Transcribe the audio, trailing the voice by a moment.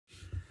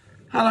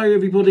Hello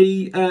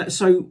everybody.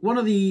 So one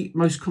of the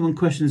most common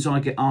questions I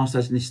get asked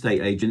as an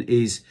estate agent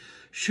is,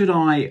 should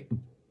I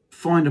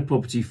find a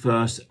property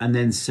first and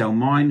then sell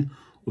mine?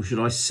 Or should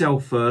I sell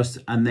first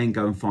and then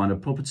go and find a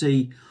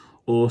property?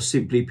 Or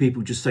simply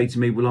people just say to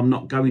me, well, I'm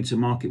not going to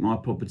market my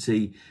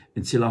property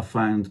until I've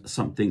found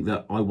something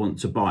that I want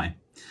to buy.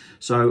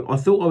 So I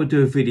thought I would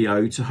do a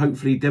video to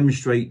hopefully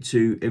demonstrate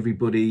to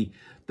everybody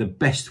the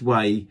best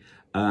way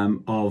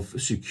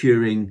of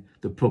securing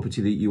the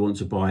property that you want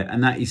to buy,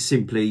 and that is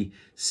simply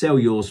sell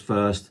yours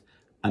first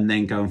and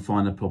then go and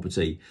find a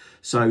property.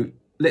 So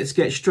let's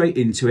get straight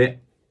into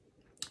it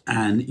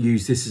and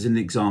use this as an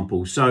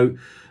example. So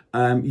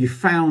you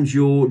found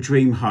your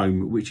dream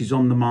home, which is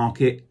on the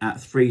market at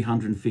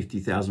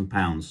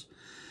 £350,000.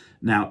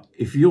 Now,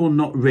 if you're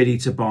not ready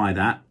to buy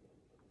that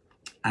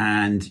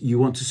and you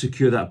want to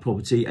secure that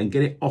property and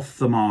get it off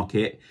the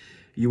market,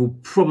 you will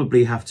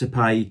probably have to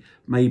pay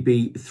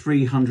maybe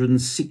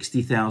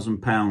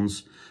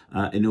 £360,000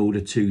 in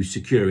order to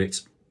secure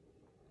it.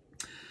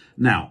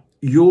 Now,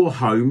 your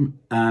home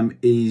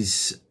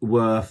is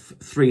worth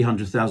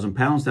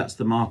 £300,000. That's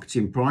the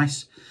marketing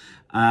price.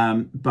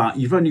 But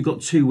you've only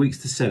got 2 weeks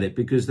to sell it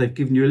because they've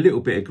given you a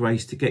little bit of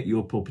grace to get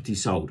your property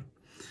sold.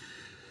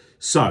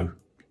 So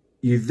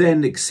you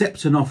then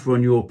accept an offer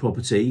on your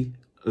property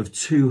of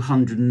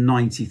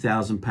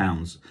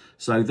 £290,000.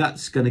 So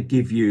that's going to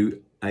give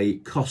you a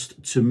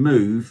cost to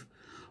move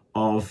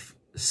of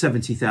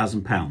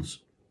 £70,000.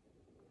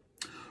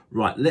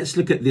 Right, let's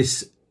look at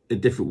this a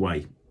different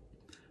way.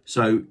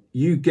 So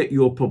you get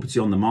your property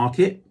on the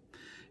market,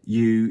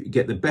 you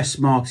get the best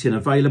marketing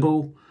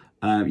available,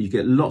 you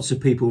get lots of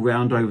people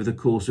around over the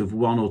course of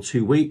 1 or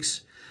 2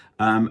 weeks,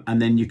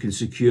 and then you can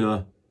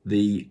secure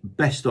the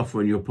best offer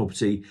on your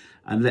property,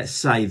 and let's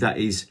say that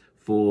is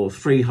for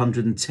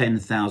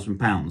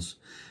 £310,000.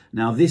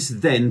 Now this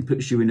then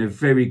puts you in a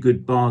very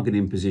good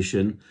bargaining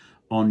position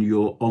on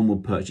your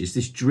onward purchase,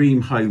 this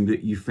dream home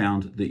that you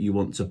found that you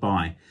want to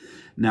buy.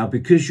 Now,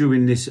 because you're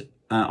in this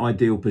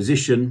ideal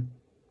position,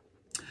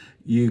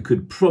 you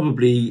could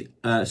probably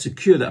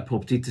secure that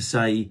property to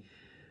say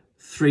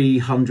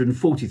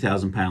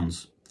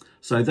 £340,000.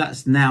 So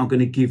that's now going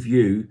to give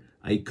you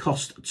a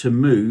cost to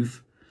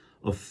move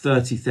of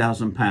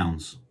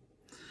 £30,000.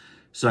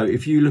 So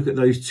if you look at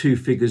those two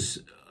figures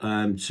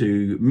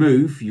to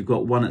move, you've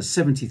got one at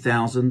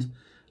 70,000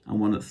 and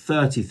one at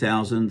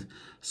 30,000.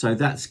 So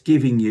that's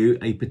giving you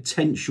a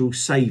potential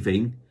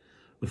saving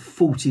of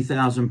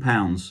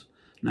 £40,000.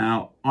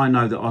 Now, I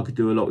know that I could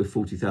do a lot with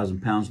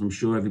 £40,000, and I'm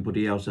sure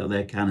everybody else out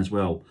there can as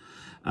well.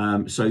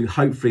 So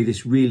hopefully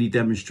this really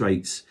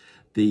demonstrates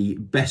the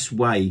best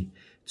way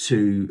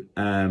to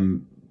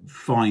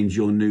find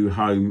your new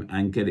home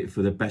and get it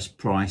for the best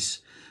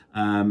price.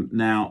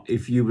 Now,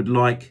 if you would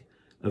like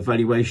a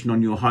valuation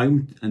on your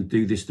home and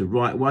do this the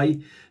right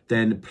way,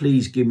 then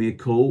please give me a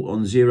call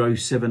on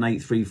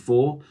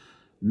 07834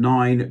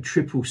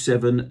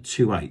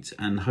 9777728,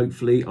 and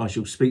hopefully I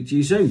shall speak to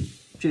you soon.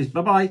 Cheers,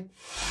 bye bye.